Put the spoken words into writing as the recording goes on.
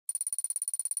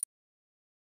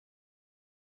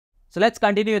So let's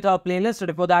continue with our playlist. So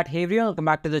before that, hey everyone, welcome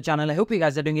back to the channel. I hope you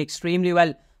guys are doing extremely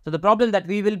well. So the problem that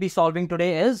we will be solving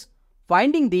today is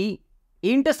finding the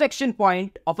intersection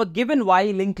point of a given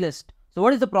Y linked list. So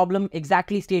what is the problem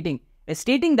exactly stating? It's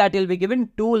stating that you'll be given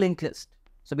two linked lists.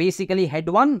 So basically head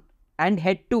 1 and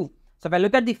head 2. So if I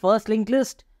look at the first linked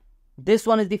list, this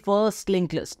one is the first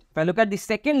linked list. If I look at the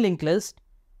second linked list,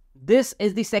 this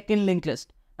is the second linked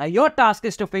list. Now your task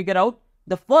is to figure out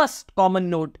the first common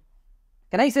node.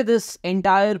 Can I say this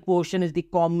entire portion is the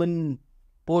common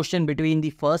portion between the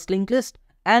first linked list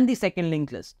and the second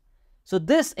linked list? So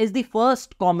this is the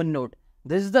first common node.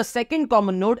 This is the second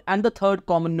common node and the third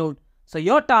common node. So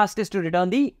your task is to return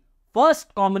the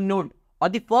first common node or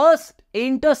the first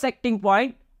intersecting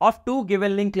point of two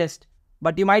given linked lists.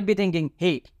 But you might be thinking,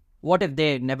 hey, what if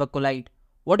they never collide?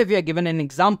 What if you are given an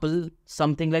example,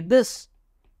 something like this?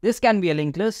 This can be a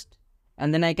linked list,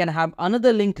 and then I can have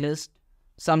another linked list,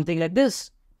 something like this.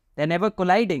 They're never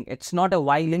colliding. It's not a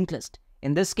Y linked list.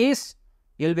 In this case,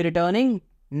 you'll be returning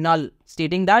null,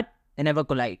 stating that they never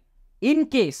collide. In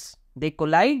case they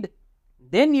collide,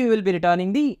 then you will be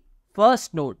returning the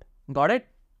first node. Got it?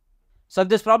 So if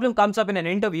this problem comes up in an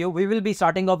interview, we will be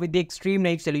starting off with the extreme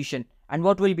naive solution. And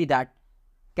what will be that?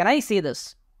 Can I say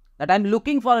this? That I'm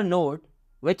looking for a node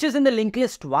which is in the linked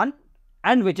list 1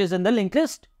 and which is in the linked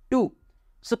list 2.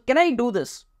 So can I do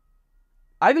this?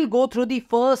 I will go through the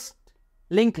first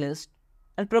linked list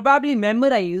and probably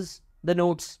memorize the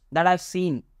nodes that I've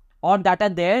seen or that are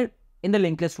there in the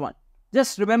linked list 1.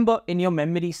 Just remember in your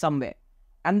memory somewhere.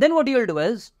 And then what you will do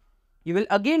is, you will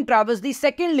again traverse the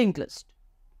second linked list.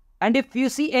 And if you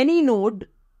see any node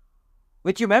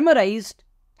which you memorized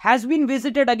has been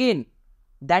visited again,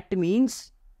 that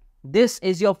means this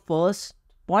is your first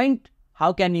point.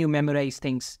 How can you memorize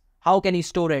things? How can you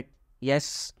store it?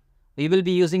 Yes, we will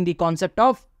be using the concept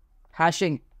of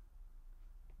hashing.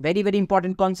 Very, very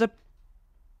important concept.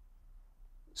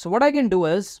 So what I can do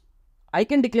is, I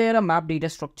can declare a map data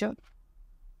structure.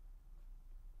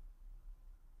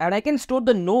 And I can store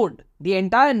the node, the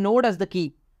entire node as the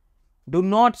key. Do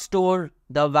not store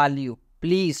the value.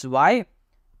 Please, why?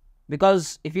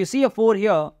 Because if you see a 4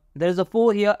 here, there is a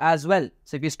 4 here as well.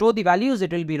 So if you store the values,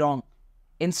 it will be wrong.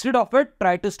 Instead of it,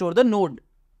 try to store the node.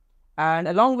 And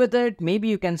along with it, maybe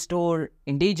you can store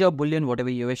integer, boolean, whatever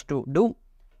you wish to do.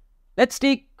 Let's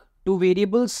take two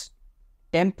variables,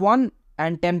 temp1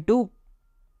 and temp2,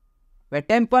 where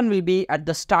temp1 will be at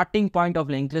the starting point of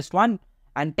linked list 1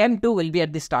 and temp2 will be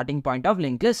at the starting point of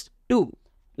linked list 2.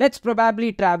 Let's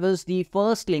probably traverse the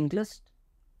first linked list.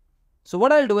 So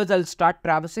what I'll do is I'll start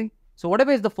traversing. So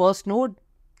whatever is the first node,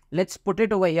 let's put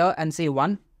it over here and say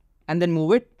 1 and then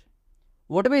move it.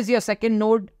 Whatever is your second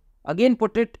node, again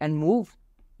put it and move.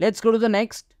 Let's go to the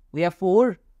next. We have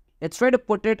 4. Let's try to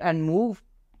put it and move.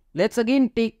 Let's again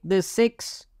take this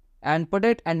 6 and put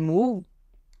it and move.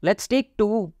 Let's take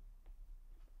 2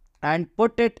 and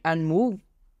put it and move.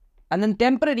 And then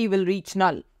temporary will reach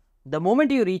null. The moment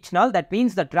you reach null, that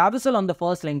means the traversal on the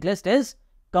first linked list is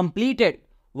completed.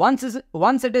 Once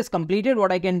it is completed,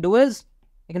 what I can do is,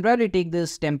 I can probably take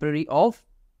this temporary off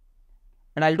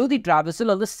and I'll do the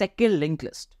traversal of the second linked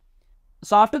list.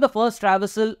 So after the first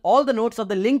traversal, all the nodes of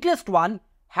the linked list 1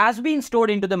 has been stored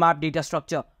into the map data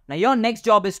structure. Now your next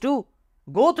job is to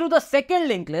go through the second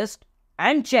linked list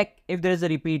and check if there is a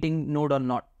repeating node or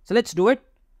not. So let's do it.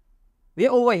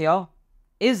 We're over here.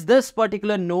 Is this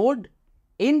particular node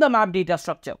in the map data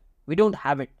structure? We don't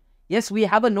have it. Yes, we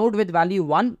have a node with value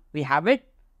 1. We have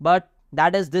it, but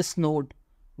that is this node.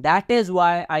 That is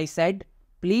why I said,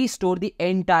 please store the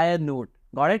entire node.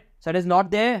 Got it? So it is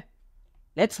not there.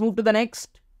 Let's move to the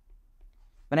next.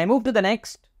 When I move to the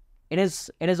next, it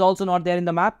is also not there in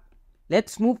the map.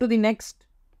 Let's move to the next.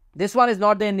 This one is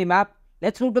not there in the map.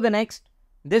 Let's move to the next.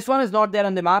 This one is not there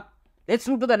on the map. Let's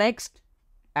move to the next.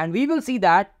 And we will see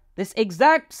that this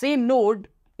exact same node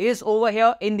is over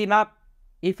here in the map,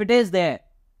 if it is there.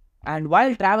 And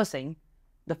while traversing,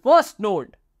 the first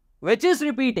node, which is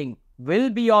repeating, will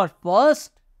be your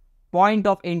first point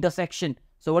of intersection.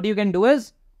 So what you can do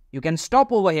is, you can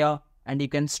stop over here and you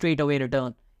can straight away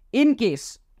return. In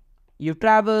case you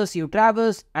traverse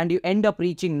and you end up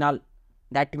reaching null,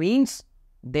 that means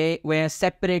they were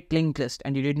separate linked list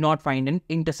and you did not find an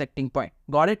intersecting point.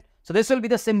 Got it? So this will be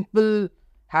the simple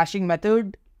hashing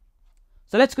method.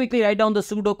 So let's quickly write down the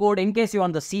pseudocode. In case you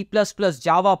want the C++,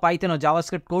 Java, Python or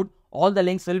JavaScript code, all the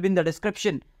links will be in the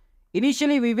description.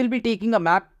 Initially, we will be taking a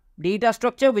map data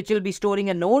structure which will be storing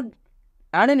a node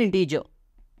and an integer.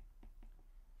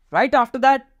 Right after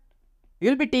that,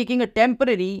 you'll be taking a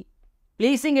temporary,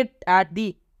 placing it at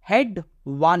the head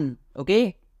 1,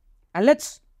 okay? And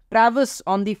let's traverse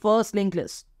on the first linked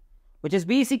list. which is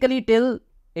basically till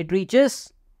it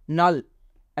reaches null.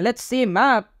 And let's say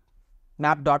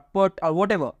map.put or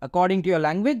whatever, according to your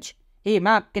language. Hey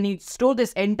map, can you store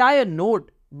this entire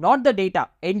node, not the data,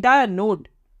 entire node.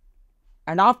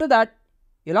 And after that,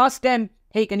 you'll ask temp,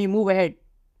 hey, can you move ahead?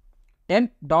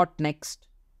 Temp.next.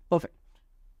 Perfect.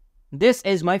 This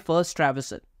is my first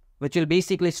traversal, which will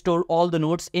basically store all the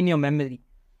nodes in your memory.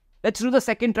 Let's do the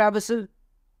second traversal.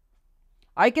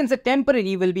 I can say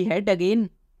temporary will be head again,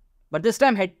 but this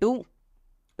time head 2.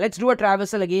 Let's do a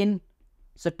traversal again.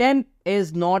 So temp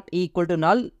is not equal to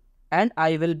null and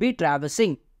I will be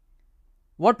traversing.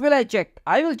 What will I check?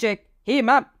 I will check, hey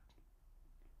map,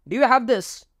 do you have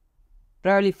this?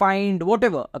 Probably find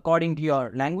whatever according to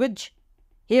your language.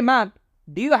 Hey map,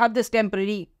 do you have this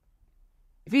temporary?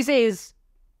 If he says,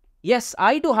 yes,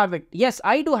 I do have it. Yes,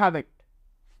 I do have it.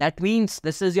 That means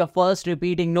this is your first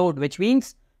repeating node, which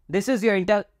means this is your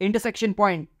intersection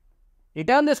point.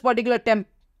 Return this particular temp.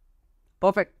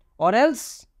 Perfect. Or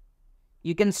else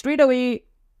you can straight away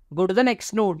go to the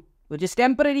next node, which is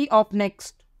temporary of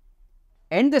next.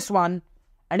 End this one.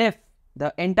 And if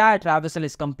the entire traversal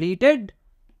is completed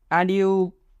and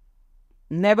you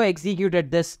never executed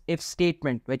this if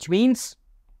statement, which means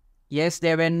yes,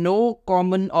 there were no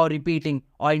common or repeating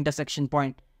or intersection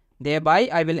point. Thereby,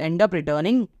 I will end up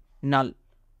returning null.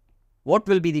 What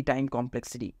will be the time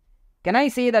complexity? Can I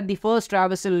say that the first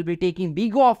traversal will be taking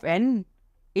big O of n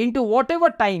into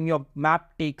whatever time your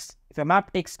map takes? If your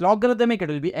map takes logarithmic, it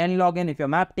will be n log n. If your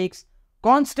map takes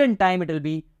constant time, it will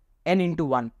be n into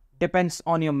 1. Depends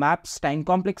on your map's time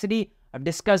complexity. I've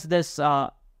discussed this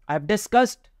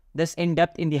in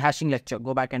depth in the hashing lecture.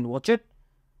 Go back and watch it.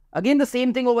 Again, the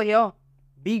same thing over here.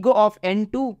 Big O of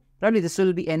n2. Probably this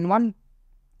will be n1.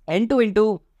 n2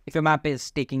 into, if your map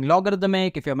is taking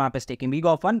logarithmic, if your map is taking big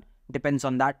O of 1, depends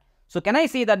on that. So can I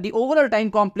say that the overall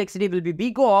time complexity will be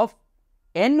big O of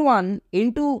n1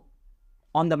 into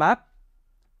on the map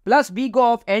plus big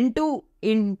O of n2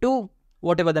 into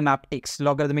whatever the map takes,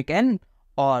 logarithmic n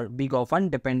or big O of 1,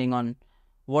 depending on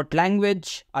what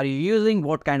language are you using,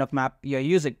 what kind of map you are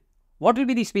using. What will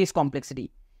be the space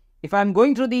complexity? If I am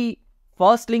going through the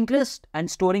first linked list and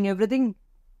storing everything,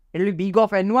 it will be big O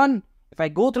of n1. If I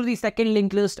go through the second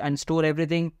linked list and store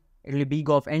everything, it will be big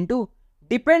O of n2.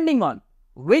 Depending on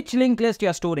which linked list you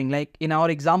are storing. Like in our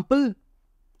example,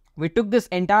 we took this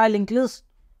entire linked list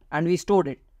and we stored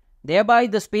it. Thereby,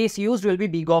 the space used will be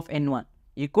big O of n1.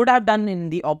 You could have done in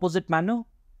the opposite manner.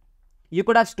 You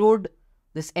could have stored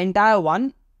this entire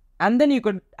one and then you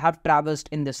could have traversed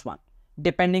in this one.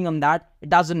 Depending on that, it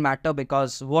doesn't matter,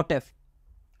 because what if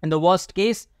in the worst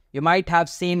case you might have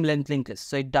same length linked list,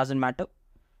 so it doesn't matter.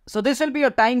 So this will be your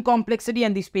time complexity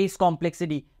and the space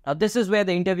complexity. Now this is where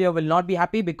the interviewer will not be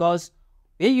happy, because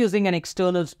we're using an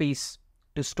external space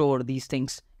to store these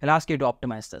things. He'll ask you to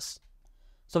optimize this.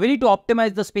 So we need to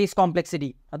optimize the space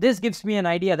complexity. Now this gives me an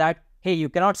idea that, hey, you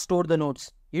cannot store the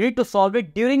nodes. You need to solve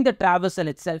it during the traversal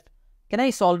itself. Can I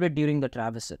solve it during the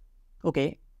traversal?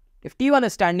 Okay. If T1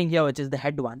 is standing here, which is the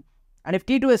head one, and if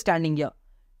T2 is standing here,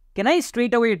 can I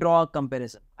straight away draw a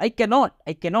comparison? I cannot,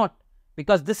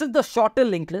 because this is the shorter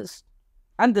linked list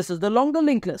and this is the longer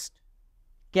linked list.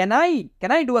 Can I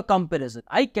do a comparison?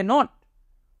 I cannot.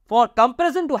 For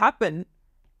comparison to happen,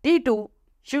 T2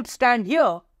 should stand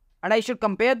here and I should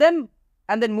compare them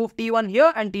and then move T1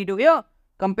 here and T2 here,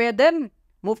 compare them,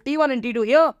 move T1 and T2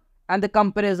 here, and the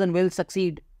comparison will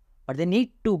succeed. But they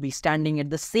need to be standing at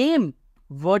the same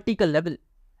vertical level.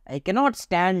 I cannot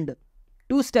stand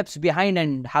 2 steps behind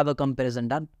and have a comparison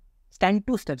done. Stand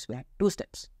 2 steps behind, 2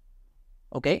 steps.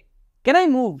 Okay. Can I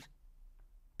move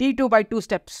T2 by 2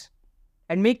 steps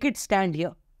and make it stand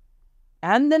here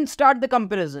and then start the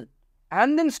comparison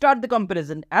and then start the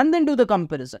comparison and then do the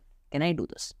comparison? Can I do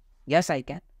this? Yes, I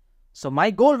can. So my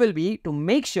goal will be to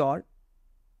make sure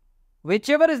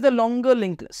whichever is the longer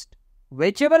linked list,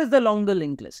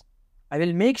 I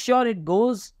will make sure it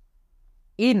goes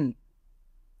in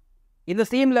the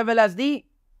same level as the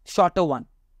shorter one.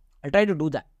 I'll try to do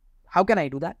that. How can I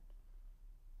do that?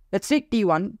 Let's take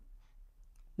T1.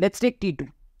 Let's take T2.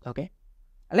 Okay.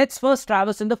 Let's first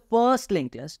traverse in the first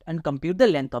linked list and compute the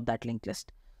length of that linked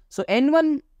list. So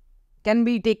N1 can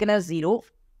be taken as 0.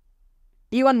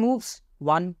 T1 moves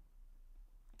 1.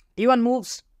 T1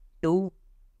 moves 2.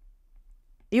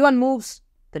 T1 moves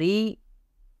 3.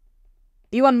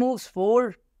 T1 moves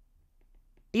 4.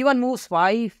 T1 moves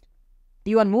 5.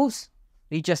 T1 moves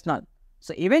reaches null.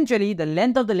 So eventually the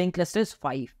length of the linked list is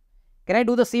 5. Can I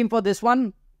do the same for this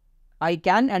one? I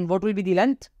can. And what will be the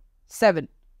length? 7.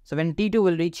 So when T2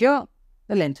 will reach here,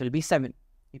 the length will be 7.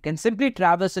 You can simply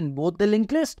traverse in both the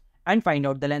linked list and find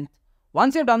out the length.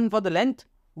 Once you're done for the length,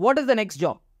 what is the next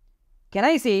job? Can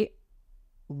I say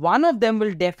one of them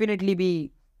will definitely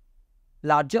be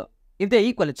larger? If they're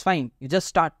equal, it's fine. You just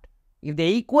start. If they're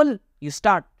equal, you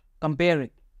start comparing.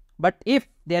 But if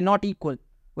they're not equal,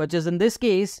 which is in this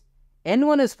case,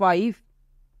 N1 is 5,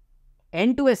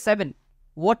 N2 is 7.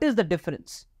 What is the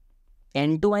difference?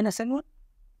 N2 minus N1?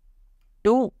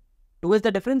 2. 2 is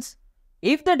the difference.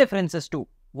 If the difference is 2,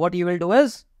 what you will do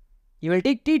is, you will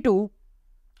take T2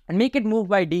 and make it move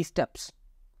by D steps.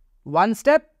 1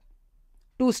 step,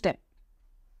 2 step.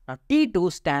 Now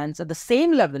T2 stands at the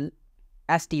same level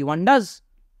as T1 does.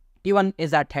 T1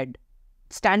 is at head,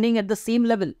 standing at the same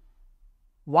level.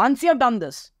 Once you have done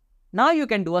this, now you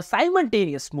can do a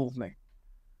simultaneous movement.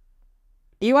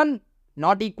 T1,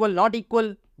 not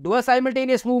equal, do a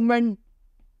simultaneous movement.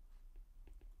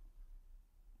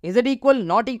 Is it equal,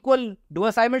 not equal, do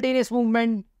a simultaneous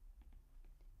movement.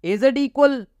 Is it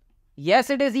equal? Yes,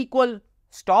 it is equal.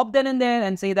 Stop then and there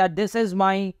and say that this is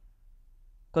my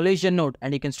collision node,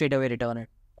 and you can straight away return it.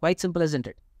 Quite simple, isn't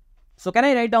it? So can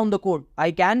I write down the code?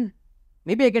 I can.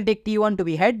 Maybe I can take T1 to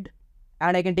be head,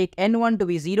 and I can take N1 to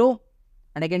be 0,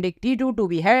 and I can take T2 to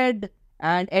be head,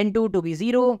 and N2 to be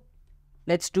 0.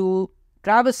 Let's do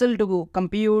traversal to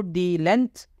compute the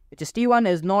length, which is T1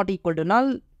 is not equal to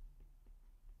null.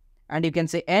 And you can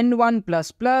say N1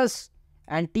 plus plus,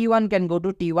 and T1 can go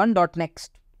to T1 dot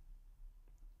next.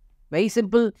 Very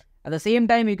simple. At the same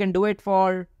time, you can do it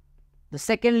for the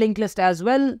second linked list as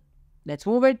well. Let's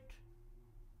move it.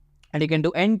 And you can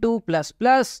do N2 plus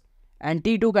plus, and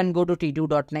T2 can go to T2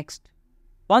 dot next.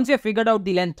 Once you have figured out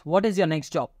the length, what is your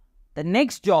next job? The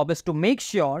next job is to make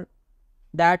sure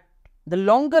that the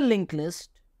longer linked list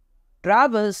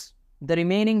traverses the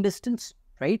remaining distance,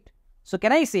 right? So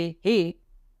can I say, hey,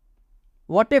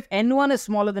 what if N1 is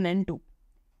smaller than N2?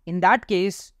 In that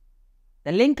case,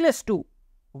 the linked list 2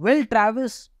 will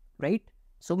traverse, right?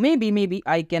 So maybe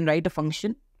I can write a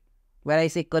function where I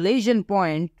say collision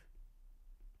point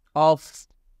of,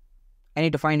 I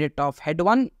need to find it, of head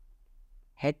 1,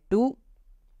 head 2,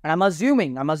 and I'm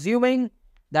assuming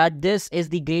that this is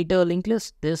the greater linked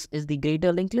list, this is the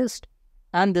greater linked list,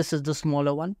 and this is the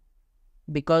smaller one,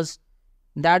 because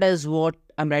that is what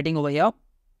I'm writing over here.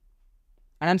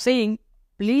 And I'm saying,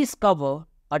 please cover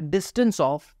a distance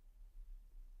of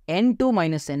N2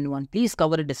 minus N1. Please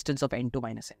cover a distance of N2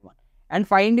 minus N1. And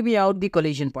find me out the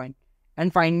collision point.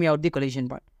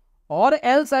 Or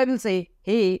else I will say,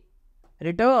 hey,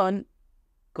 return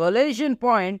collision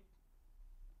point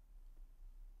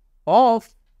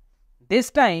of, this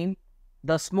time,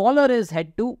 the smaller is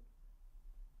head 2.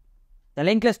 The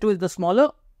linked list 2 is the smaller,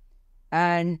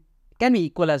 and can be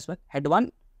equal as well, head 1,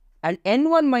 and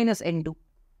N1 minus N2.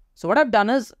 So what I've done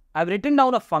is, I've written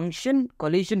down a function,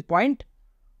 collision point,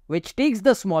 which takes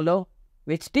the smaller,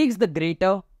 which takes the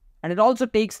greater, and it also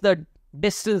takes the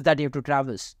distance that you have to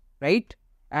traverse, right?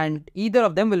 And either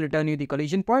of them will return you the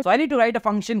collision point. So I need to write a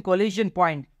function, collision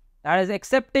point, that is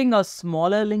accepting a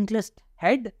smaller linked list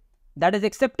head, that is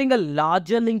accepting a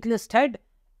larger linked list head,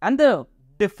 and the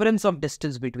difference of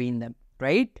distance between them,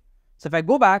 right? So if I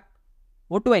go back,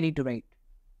 what do I need to write?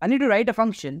 I need to write a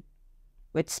function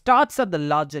which starts at the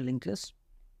larger linked list,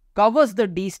 covers the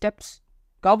D steps.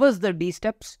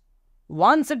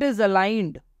 Once it is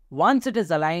aligned,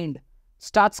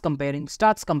 starts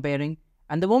comparing,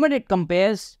 and the moment it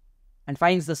compares and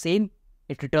finds the same,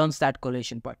 it returns that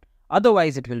collision point.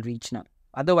 Otherwise, it will reach null.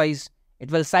 Otherwise,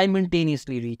 it will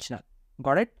simultaneously reach null.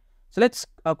 Got it? So let's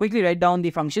quickly write down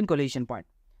the function collision point.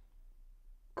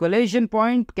 Collision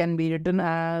point can be written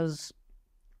as,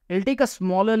 it'll take a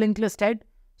smaller linked list head.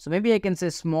 So maybe I can say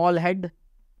small head,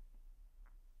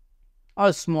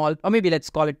 or maybe let's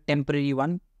call it temporary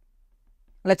 1.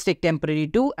 Let's take temporary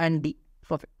 2 and D.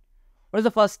 Perfect. What is the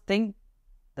first thing?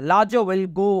 The larger will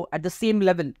go at the same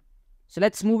level. So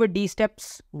let's move it D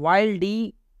steps, while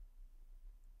D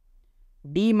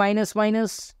minus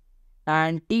minus,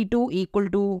 and T2 equal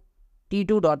to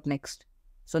T2 dot next.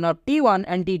 So now T1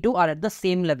 and T2 are at the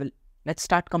same level. Let's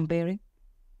start comparing.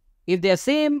 If they are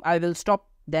same, I will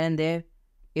stop then and there.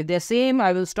 If they are same,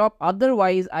 I will stop.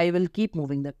 Otherwise, I will keep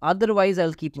moving them.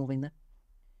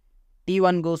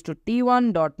 T1 goes to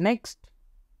T1 dot next,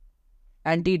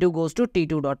 and T2 goes to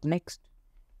T2 dot next.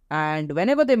 And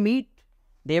whenever they meet,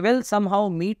 they will somehow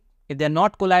meet. If they are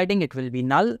not colliding, it will be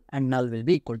null, and null will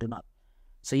be equal to null.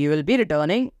 So you will be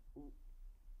returning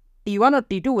T1 or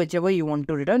T2, whichever you want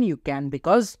to return, you can,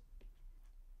 because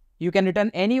you can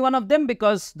return any one of them,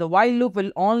 because the while loop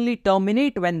will only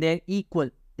terminate when they are equal.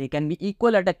 They can be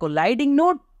equal at a colliding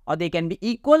node, or they can be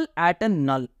equal at a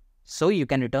null. So you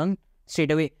can return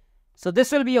straight away. So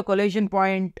this will be your collision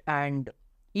point, and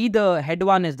either head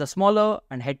 1 is the smaller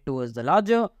and head 2 is the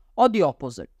larger, or the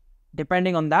opposite.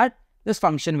 Depending on that, this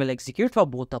function will execute for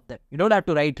both of them. You don't have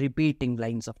to write repeating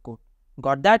lines of code.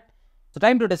 Got that? So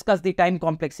time to discuss the time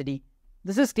complexity.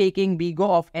 This is taking bgo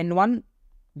of n1.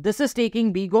 This is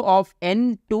taking bgo of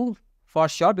n2 for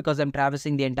sure, because I'm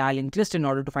traversing the entire linked list in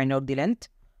order to find out the length.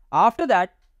 After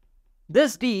that,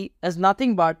 this d is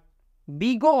nothing but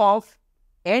bgo of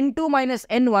n2 minus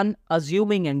n1,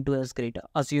 assuming n2 is greater.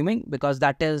 Assuming, because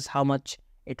that is how much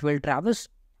it will traverse.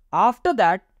 After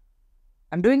that,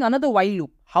 I'm doing another while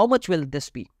loop. How much will this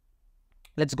be?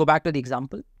 Let's go back to the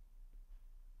example.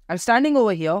 I'm standing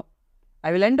over here.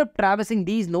 I will end up traversing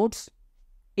these nodes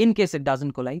in case it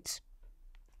doesn't collide,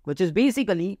 which is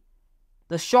basically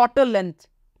the shorter length,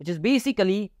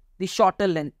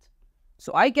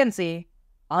 So I can say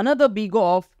another bgo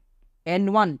of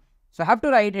n1. So I have to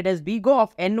write it as bgo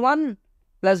of n1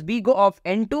 plus bgo of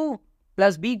n2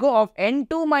 plus bgo of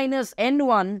n2 minus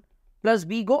n1 plus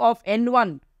bgo of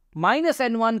n1 minus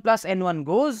n1 plus n1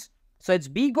 goes. So it's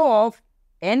bgo of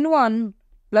n1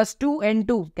 plus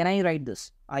 2n2. Can I write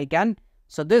this? I can.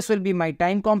 So this will be my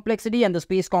time complexity, and the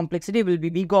space complexity will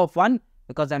be bgo of 1,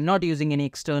 because I'm not using any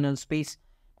external space.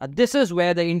 This is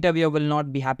where the interviewer will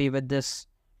not be happy with this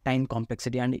time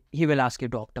complexity, and he will ask you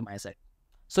to optimize it.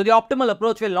 So the optimal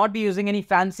approach will not be using any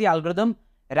fancy algorithm.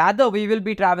 Rather, we will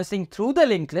be traversing through the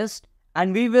linked list,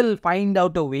 and we will find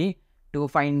out a way to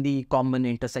find the common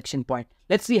intersection point.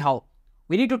 Let's see how.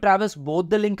 We need to traverse both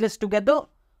the linked list together.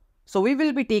 So we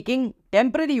will be taking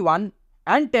temporary 1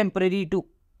 and temporary 2.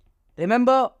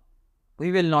 Remember,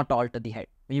 we will not alter the head.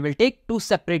 We will take two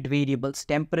separate variables.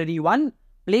 Temporary 1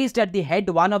 placed at the head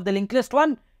 1 of the linked list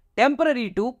 1.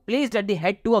 Temporary 2 placed at the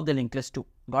head 2 of the linked list 2.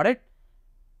 Got it?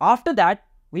 After that,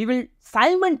 we will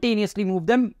simultaneously move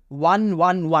them 1,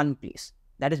 1, 1 place.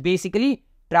 That is basically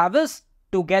traverse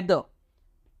together.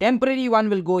 Temporary 1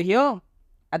 will go here.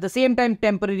 At the same time,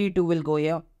 temporary 2 will go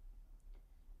here.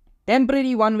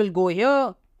 Temporary 1 will go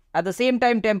here. At the same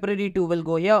time, temporary 2 will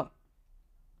go here.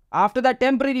 After that,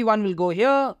 temporary 1 will go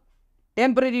here.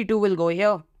 Temporary 2 will go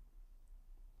here.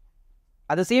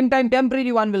 At the same time,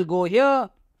 temporary 1 will go here.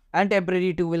 And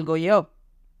temporary 2 will go here.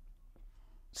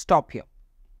 Stop here.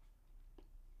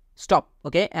 Stop.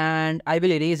 Okay. And I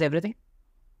will erase everything.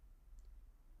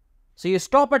 So you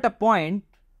stop at a point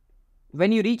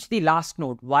when you reach the last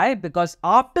node. Why? Because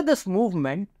after this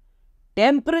movement,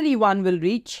 temporary 1 will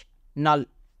reach null.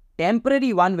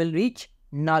 Temporary 1 will reach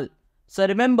null. So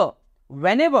remember,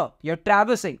 whenever you're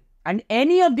traversing and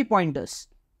any of the pointers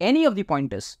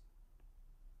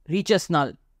reaches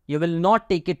null, you will not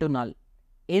take it to null.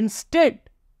 Instead,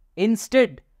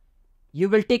 you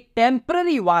will take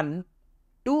temporary 1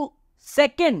 to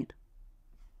second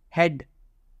head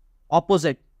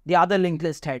opposite the other linked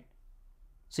list head.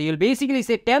 So you'll basically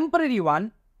say temporary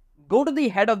 1, go to the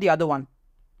head of the other one.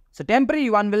 So temporary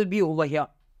 1 will be over here,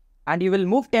 and you will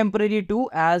move temporary 2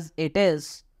 as it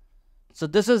is. So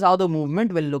this is how the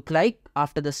movement will look like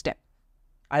after the step.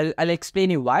 I'll explain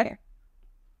you why.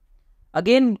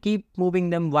 Again, keep moving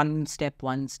them one step.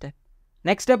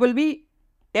 Next step will be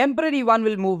temporary 1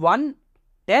 will move 1,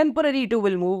 temporary 2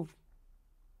 will move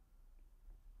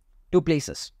 2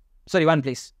 places. Sorry, 1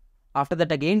 place. After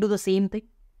that, again do the same thing.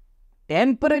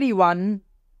 Temporary 1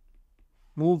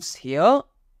 moves here,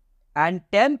 and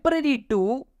temporary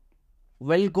 2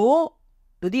 will go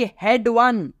to the head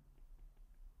 1.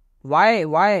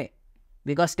 Why?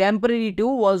 Because temporary 2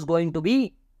 was going to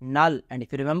be null. And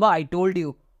if you remember, I told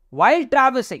you, while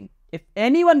traversing, if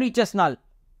anyone reaches null,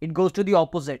 it goes to the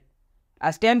opposite.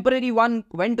 As temporary 1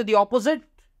 went to the opposite,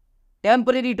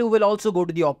 temporary 2 will also go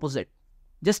to the opposite.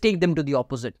 Just take them to the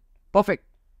opposite. Perfect.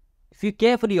 If you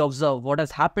carefully observe, what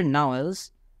has happened now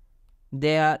is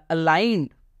they are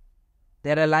aligned.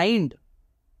 They're aligned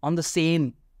on the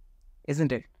same,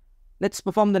 isn't it? Let's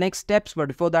perform the next steps, but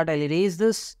before that, I'll erase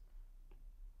this.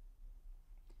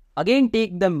 Again,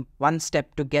 take them one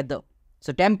step together.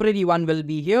 So temporary 1 will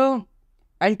be here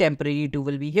and temporary 2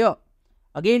 will be here.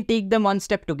 Again, take them one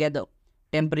step together.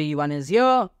 Temporary 1 is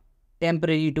here,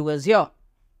 temporary 2 is here.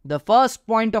 The first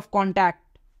point of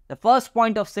contact, the first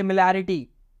point of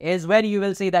similarity is where you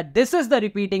will say that this is the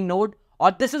repeating node,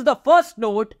 or this is the first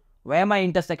node where my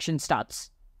intersection starts.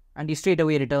 And you straight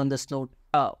away return this node.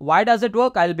 Why does it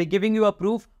work? I'll be giving you a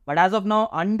proof. But as of now,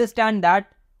 understand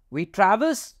that we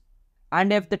traverse,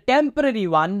 and if the temporary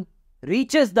 1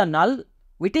 reaches the null,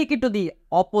 we take it to the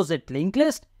opposite linked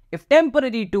list. If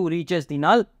temporary 2 reaches the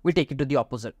null, we take it to the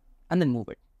opposite and then move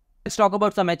it. Let's talk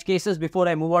about some edge cases before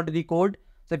I move on to the code.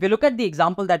 So if you look at the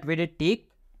example that we did take,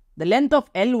 the length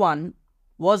of L1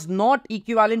 was not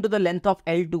equivalent to the length of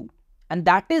L2. And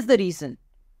that is the reason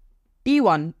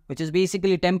T1, which is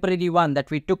basically temporary 1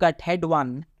 that we took at head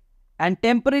 1, and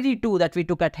temporary 2 that we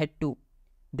took at head 2,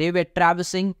 they were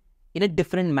traversing in a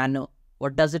different manner.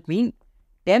 What does it mean?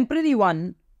 Temporary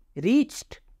 1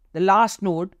 reached the last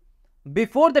node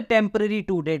before the temporary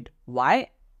 2 did. Why?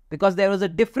 Because there was a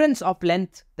difference of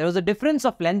length. There was a difference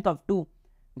of length of 2.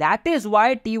 That is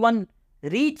why T1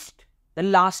 reached the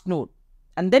last node.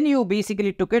 And then you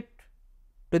basically took it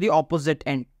to the opposite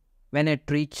end when it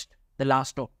reached the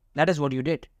last node. That is what you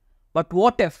did. But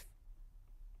what if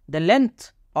the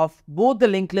length of both the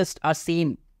linked lists are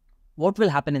same? What will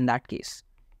happen in that case?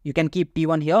 You can keep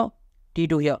T1 here,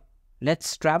 T2 here.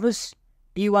 Let's traverse.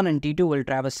 T1 and T2 will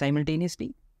traverse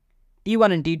simultaneously.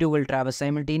 T1 and T2 will traverse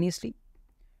simultaneously.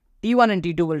 T1 and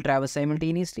T2 will traverse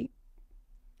simultaneously.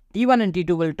 T1 and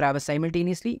T2 will traverse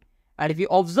simultaneously. And if you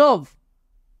observe,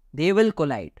 they will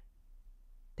collide.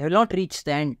 They will not reach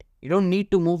the end. You don't need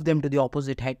to move them to the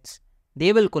opposite heads.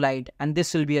 They will collide and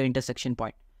this will be your intersection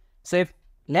point. So if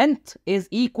length is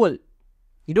equal,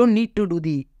 you don't need to do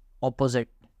the opposite.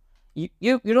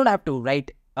 You don't have to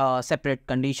write separate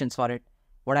conditions for it.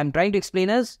 What I'm trying to explain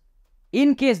is,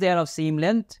 in case they are of same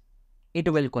length,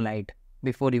 it will collide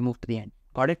before you move to the end.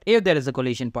 Got it? If there is a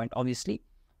collision point, obviously.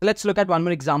 Let's look at one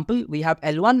more example. We have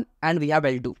L1 and we have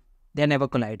L2. They're never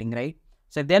colliding, right?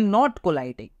 So if they're not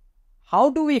colliding, how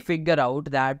do we figure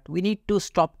out that we need to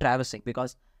stop traversing?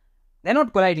 Because they're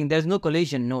not colliding. There's no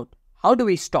collision node. How do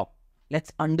we stop?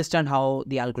 Let's understand how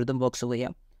the algorithm works over here.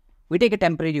 We take a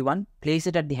temporary 1, place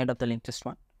it at the head of the linked list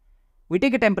 1. We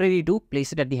take a temporary 2,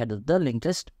 place it at the head of the linked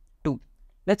list 2.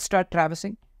 Let's start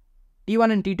traversing.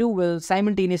 T1 and T2 will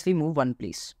simultaneously move one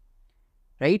place,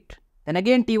 right? Then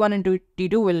again T1 and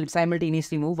T2 will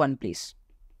simultaneously move one place.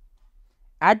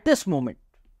 At this moment,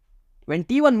 when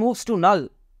T1 moves to null,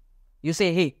 you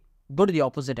say, hey, go to the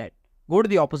opposite head. Go to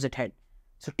the opposite head.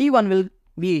 So T1 will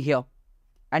be here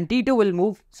and T2 will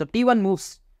move. So T1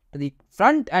 moves to the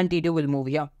front and T2 will move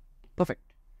here. Perfect.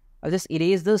 I'll just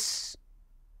erase this.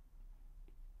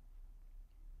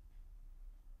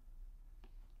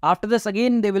 After this,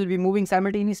 again, they will be moving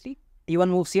simultaneously. T1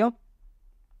 moves here.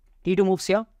 T2 moves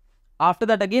here. After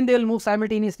that, again, they will move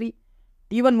simultaneously.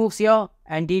 T1 moves here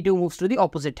and T2 moves to the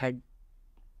opposite head.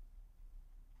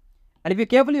 And if you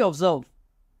carefully observe,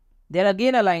 they are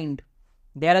again aligned.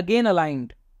 They are again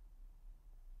aligned.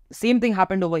 The same thing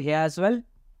happened over here as well.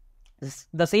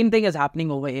 The same thing is happening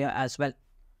over here as well.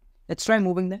 Let's try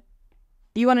moving them.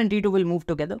 T1 and T2 will move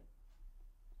together.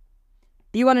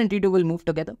 T1 and T2 will move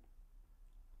together.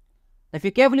 If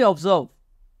you carefully observe,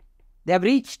 they have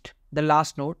reached the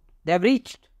last node. They have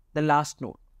reached the last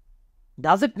node.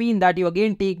 Does it mean that you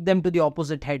again take them to the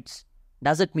opposite heads?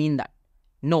 Does it mean that?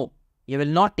 No, you will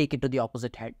not take it to the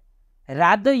opposite head.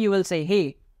 Rather, you will say,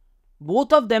 hey,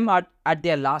 both of them are at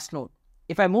their last node.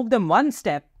 If I move them one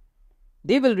step,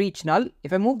 they will reach null.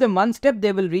 If I move them one step,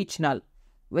 they will reach null.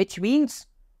 Which means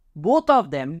both of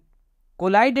them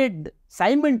collided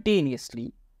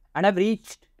simultaneously and have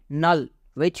reached null.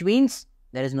 Which means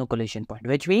there is no collision point.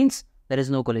 Which means there is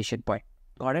no collision point.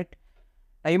 Got it?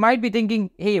 Now you might be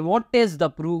thinking, hey, what is the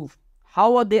proof?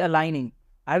 How are they aligning?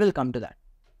 I will come to that.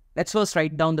 Let's first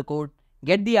write down the code,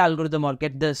 get the algorithm or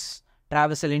get this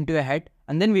traversal into your head,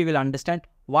 and then we will understand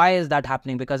why is that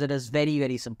happening, because it is very,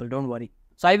 very simple. Don't worry.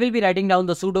 So I will be writing down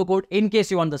the pseudo code. In case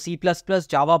you want the C++,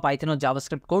 Java, Python or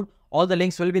JavaScript code, all the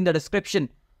links will be in the description.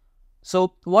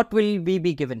 So what will we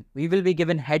be given? We will be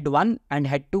given head 1 and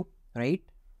head 2, right?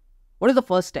 What is the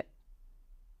first step?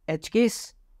 Edge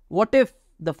case. What if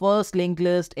the first linked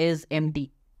list is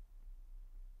empty?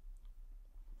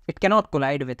 It cannot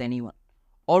collide with anyone.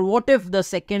 Or what if the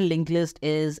second linked list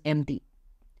is empty?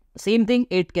 Same thing,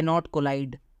 it cannot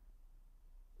collide.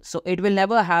 So it will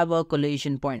never have a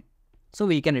collision point. So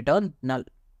we can return null.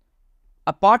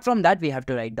 Apart from that, we have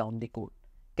to write down the code.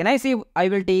 Can I say I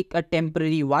will take a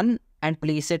temporary 1 and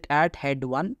place it at head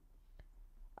 1?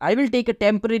 I will take a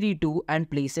temporary 2 and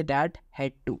place it at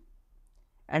head 2.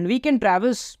 And we can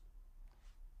traverse.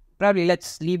 Probably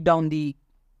let's leave down the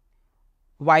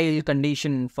while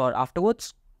condition for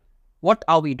afterwards. What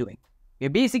are we doing? We're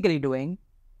basically doing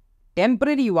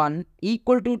temporary 1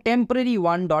 equal to temporary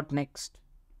 1 dot next.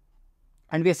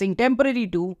 And we're saying temporary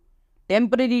 2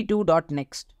 dot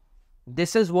next.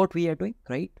 This is what we are doing,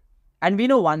 right? And we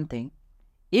know one thing.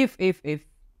 If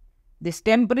this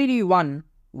temporary 1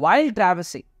 while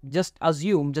traversing, just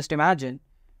imagine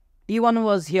T1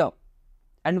 was here.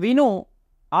 And we know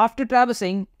after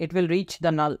traversing, it will reach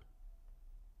the null.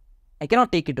 I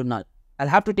cannot take it to null. I'll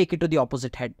have to take it to the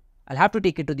opposite head.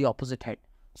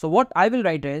 So what I will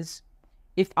write is,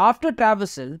 if after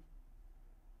traversal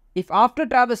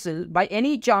by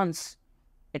any chance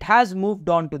it has moved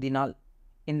on to the null.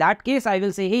 In that case, I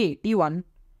will say, hey, T1,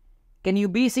 can you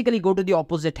basically go to the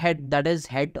opposite head, that is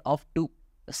head of 2.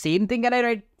 The same thing can I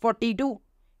write for T2.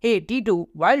 Hey, T2,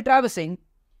 while traversing,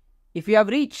 if you have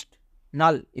reached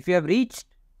null,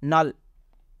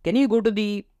 can you go to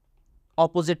the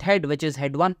opposite head, which is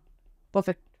head 1?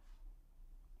 Perfect.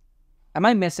 Am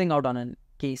I missing out on a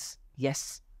case?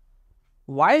 Yes.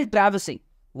 While traversing,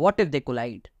 what if they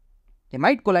collide? They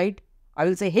might collide. I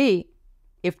will say, hey,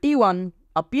 if T1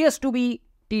 appears to be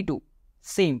T2,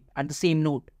 same, at the same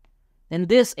node, then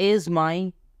this is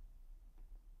my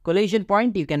collision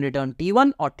point. You can return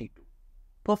T1 or T2.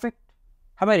 Perfect.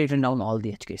 Have I written down all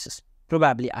the edge cases?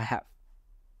 Probably I have.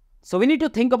 So we need to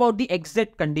think about the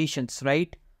exit conditions,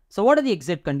 right? So what are the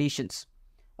exit conditions?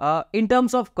 In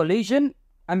terms of collision,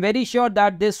 I'm very sure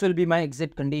that this will be my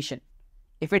exit condition.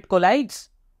 If it collides,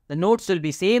 the nodes will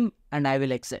be same and I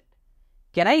will exit.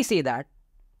 Can I say that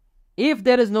if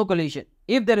there is no collision,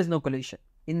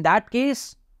 in that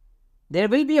case, there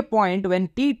will be a point when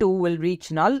T2 will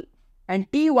reach null and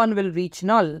T1 will reach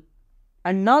null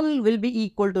and null will be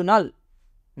equal to null.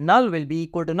 Null will be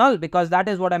equal to null because that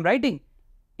is what I'm writing.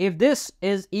 If this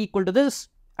is equal to this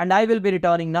and I will be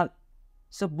returning null.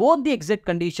 So both the exit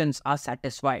conditions are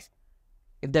satisfied.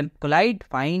 If they collide,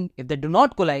 fine. If they do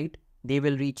not collide, they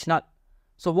will reach null.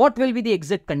 So what will be the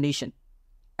exit condition?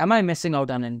 Am I missing out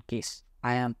on a case?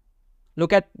 I am.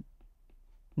 Look at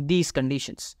these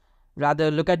conditions.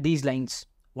 Rather, look at these lines.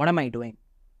 What am I doing?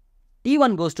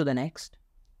 T1 goes to the next.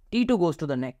 T2 goes to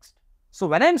the next. So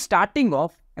when I'm starting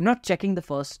off, I'm not checking the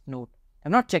first node.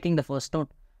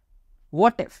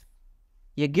 What if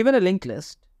you're given a linked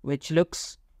list which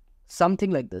looks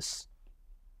something like this?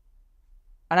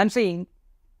 And I'm saying,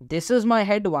 this is my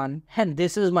head 1 and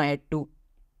this is my head 2.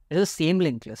 It is the same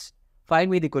linked list. Find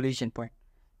me the collision point.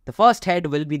 The first head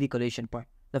will be the collision point.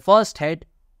 The first head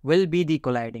will be the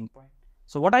colliding point.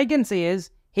 So what I can say is,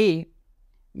 hey,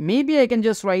 maybe I can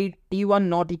just write T1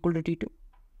 not equal to T2.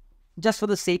 Just for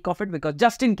the sake of it, because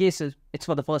just in case it's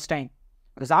for the first time.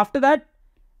 Because after that,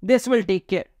 this will take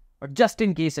care. But just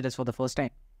in case it is for the first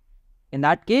time. In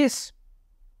that case,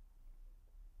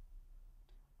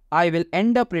 I will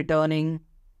end up returning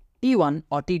T1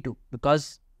 or T2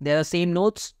 because they are the same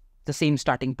nodes, the same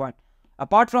starting point.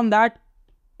 Apart from that,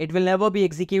 it will never be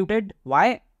executed.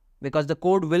 Why? Because the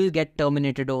code will get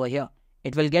terminated over here.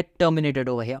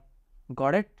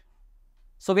 Got it?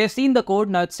 So we have seen the code.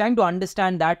 Now it's time to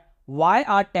understand that why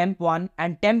are temp1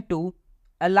 and temp2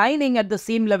 aligning at the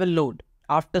same level load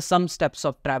after some steps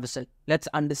of traversal. Let's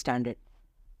understand it.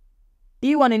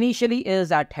 T1 initially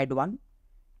is at head 1.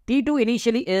 T2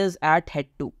 initially is at head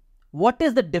 2. What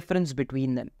is the difference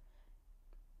between them?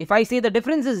 If I say the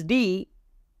difference is D,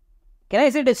 can I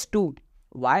say it is 2?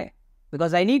 Why?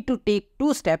 Because I need to take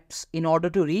 2 steps in order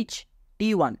to reach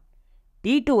T1.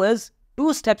 T2 is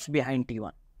 2 steps behind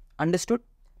T1. Understood?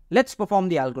 Let's perform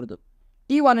the algorithm.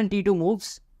 T1 and T2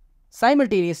 moves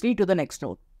simultaneously to the next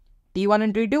node. T1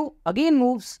 and T2 again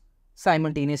moves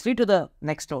simultaneously to the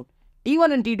next node.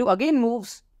 T1 and T2 again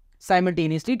moves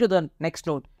simultaneously to the next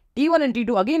node. T1 and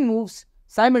T2 again moves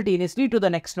simultaneously to the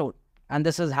next node. And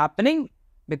this is happening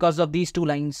because of these 2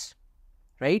 lines,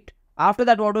 right? After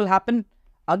that, what will happen?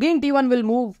 Again, T1 will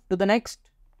move to the next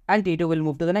and T2 will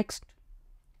move to the next.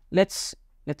 Let's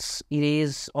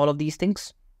erase all of these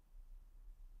things.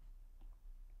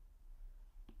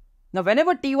 Now,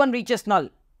 whenever T1 reaches null,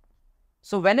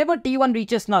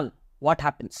 what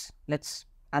happens? Let's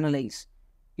analyze.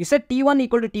 You said T1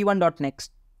 equal to T1 dot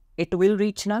next. It will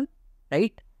reach null,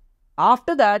 right?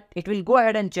 After that, it will go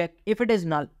ahead and check if it is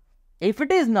null. If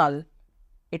it is null,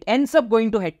 it ends up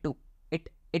going to head 2.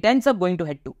 It ends up going to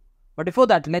head 2. But before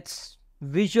that, let's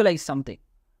visualize something.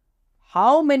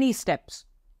 How many steps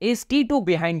is T2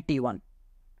 behind T1?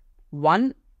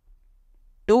 1,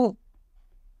 2.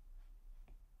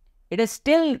 It is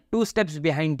still 2 steps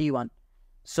behind T1.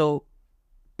 So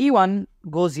T1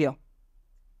 goes here,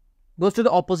 goes to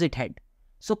the opposite head.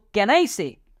 So can I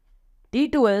say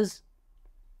T2 is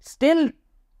still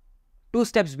 2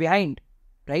 steps behind,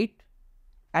 right?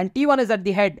 And T1 is at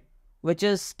the head, which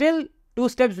is still 2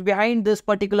 steps behind this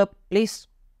particular place,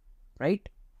 right?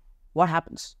 What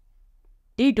happens?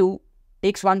 T2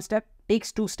 takes 1 step,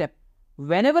 takes 2 steps.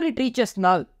 Whenever it reaches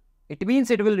null, it means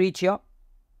it will reach here.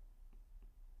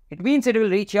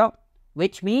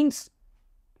 Which means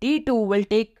T2 will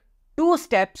take 2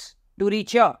 steps to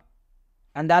reach here.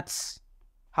 And that's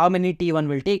how many T1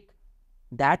 will take.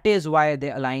 That is why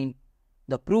they align.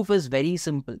 The proof is very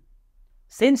simple.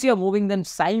 Since you're moving them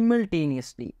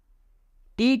simultaneously,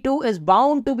 T2 is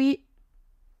bound to be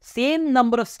same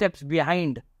number of steps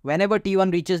behind whenever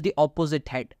T1 reaches the opposite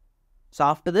head. So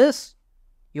after this,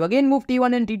 you again move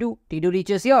T1 and T2. T2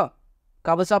 reaches here,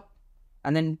 covers up.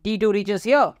 And then T2 reaches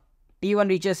here, T1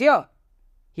 reaches here.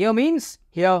 Here means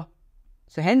here.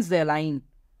 So hence they align.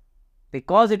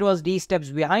 Because it was D steps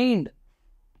behind,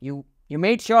 you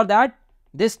made sure that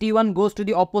this T1 goes to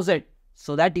the opposite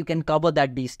so that you can cover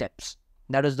that D steps.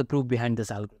 That is the proof behind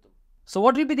this algorithm. So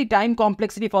what will be the time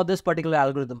complexity for this particular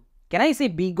algorithm? Can I say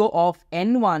BGO of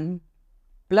N1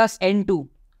 plus N2?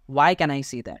 Why can I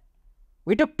say that?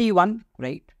 We took T1,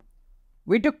 right?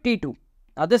 We took T2.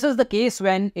 Now this is the case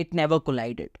when it never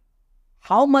collided.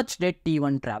 How much did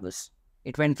T1 traverse?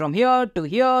 It went from here to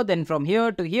here, then from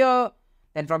here to here,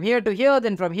 then from here to here,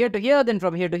 then from here to here, then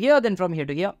from here to here, then from here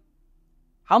to here.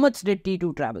 How much did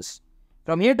T2 traverse?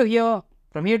 From here to here,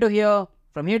 from here to here,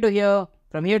 from here to here,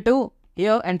 from here to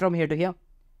here, and from here to here.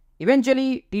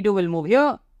 Eventually, T2 will move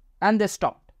here, and they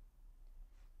stopped.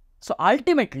 So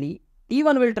ultimately,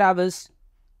 T1 will traverse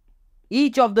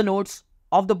each of the nodes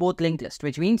of the both linked list,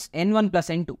 which means N1 plus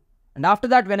N2. And after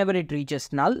that, whenever it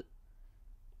reaches null,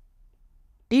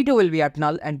 T2 will be at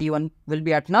null and T1 will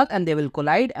be at null, and they will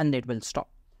collide and it will stop.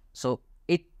 So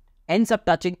it ends up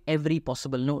touching every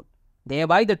possible node.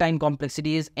 Thereby the time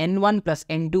complexity is N1 plus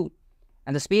N2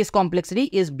 and the space complexity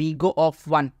is BGO of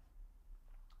 1.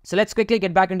 So let's quickly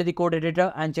get back into the code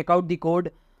editor and check out the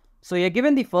code. So you're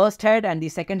given the first head and the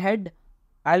second head.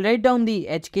 I'll write down the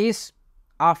edge case.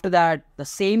 After that, the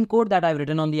same code that I've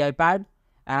written on the iPad.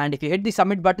 And if you hit the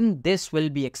submit button, this will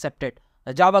be accepted.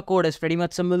 The Java code is pretty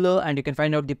much similar, and you can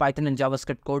find out the Python and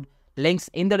JavaScript code links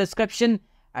in the description.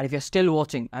 And if you're still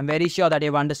watching, I'm very sure that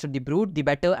you've understood the brute, the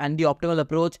better and the optimal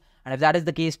approach. And if that is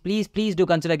the case, please do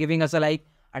consider giving us a like.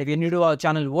 And if you're new to our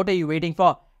channel, what are you waiting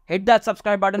for? Hit that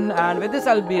subscribe button. And with this,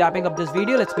 I'll be wrapping up this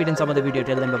video. Let's speed in some of the video.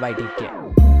 Till then, bye-bye. Take care.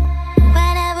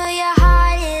 Whenever your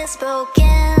heart is broken.